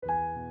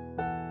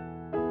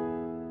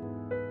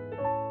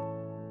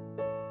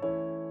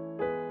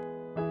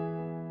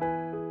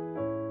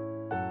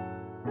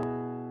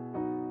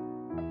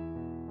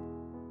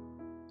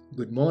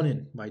Good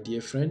morning, my dear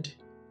friend.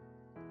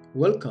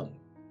 Welcome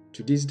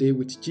to this Day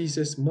with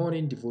Jesus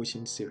morning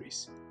devotion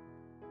series.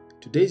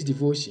 Today's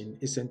devotion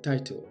is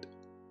entitled,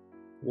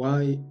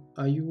 Why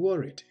Are You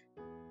Worried?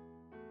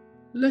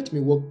 Let me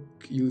walk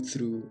you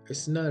through a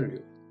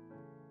scenario.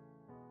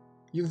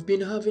 You've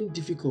been having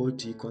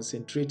difficulty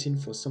concentrating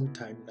for some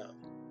time now.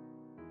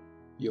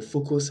 Your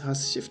focus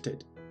has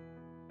shifted,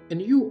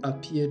 and you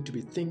appear to be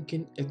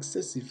thinking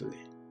excessively.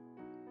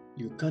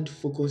 You can't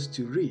focus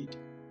to read.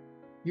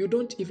 You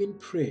don't even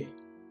pray,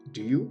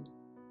 do you?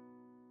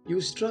 You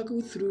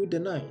struggle through the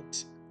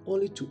night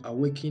only to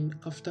awaken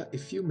after a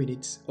few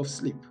minutes of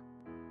sleep.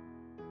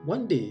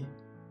 One day,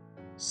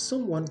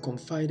 someone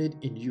confided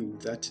in you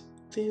that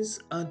things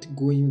aren't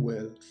going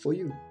well for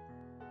you.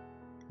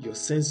 Your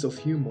sense of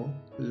humor,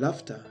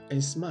 laughter,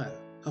 and smile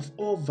have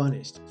all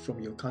vanished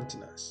from your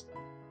countenance.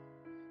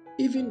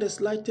 Even the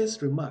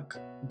slightest remark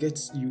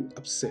gets you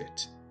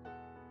upset.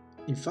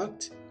 In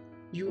fact,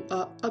 you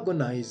are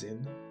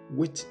agonizing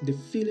with the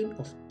feeling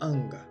of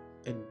anger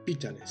and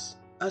bitterness,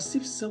 as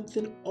if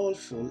something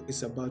awful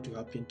is about to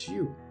happen to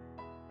you.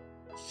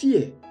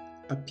 Fear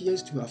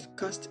appears to have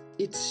cast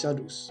its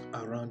shadows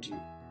around you.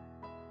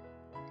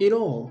 In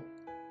all,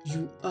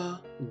 you are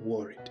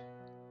worried.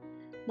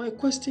 My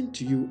question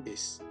to you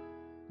is,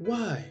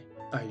 why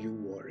are you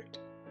worried?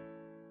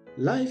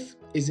 Life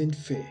isn't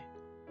fair,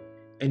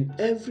 and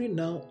every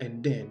now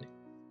and then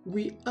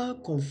we are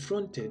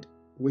confronted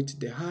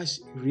with the harsh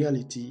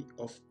reality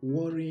of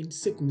worrying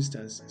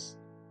circumstances.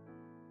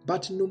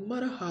 But no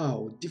matter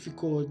how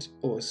difficult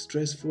or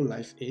stressful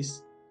life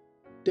is,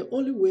 the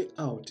only way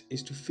out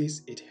is to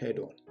face it head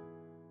on.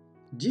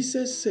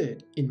 Jesus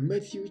said in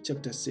Matthew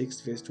chapter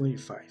 6 verse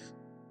 25,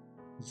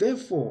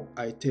 "Therefore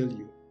I tell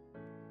you,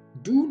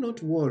 do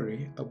not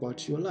worry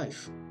about your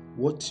life,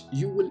 what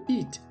you will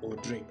eat or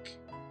drink,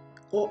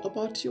 or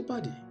about your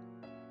body,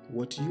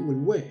 what you will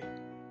wear.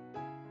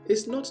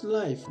 Is not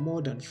life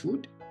more than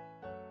food,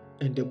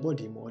 and the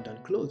body more than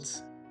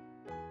clothes?"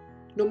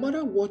 No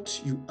matter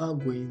what you are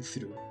going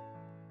through,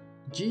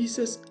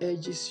 Jesus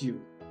urges you,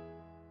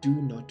 do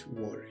not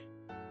worry.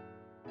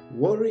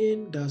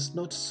 Worrying does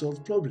not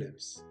solve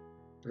problems.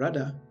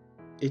 Rather,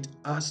 it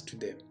adds to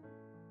them.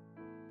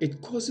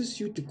 It causes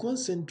you to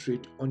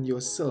concentrate on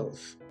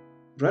yourself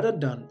rather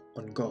than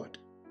on God.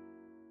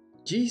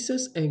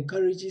 Jesus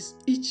encourages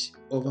each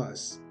of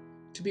us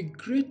to be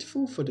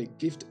grateful for the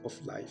gift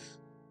of life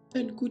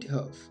and good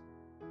health.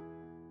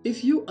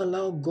 If you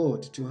allow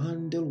God to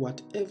handle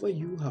whatever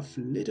you have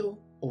little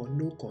or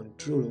no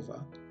control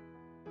over,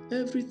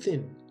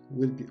 everything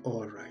will be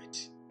all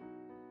right.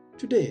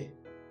 Today,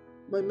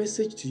 my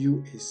message to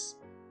you is,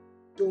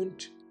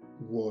 don't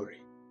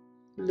worry.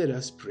 Let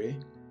us pray.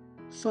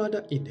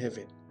 Father in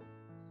heaven,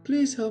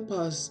 please help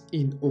us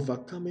in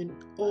overcoming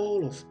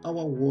all of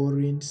our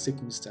worrying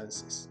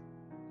circumstances.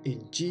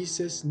 In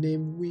Jesus'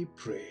 name we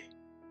pray.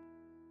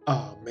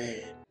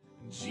 Amen.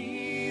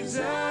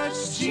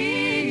 Jesus,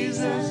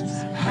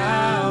 Jesus,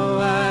 how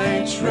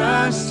I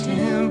trust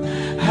Him,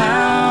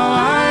 how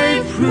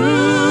I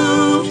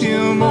proved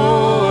Him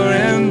more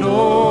and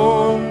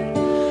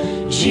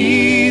more.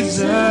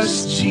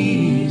 Jesus,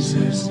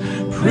 Jesus,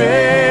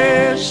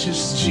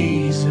 precious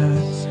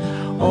Jesus,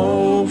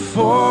 oh,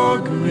 for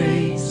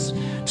grace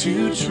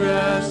to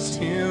trust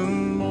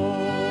Him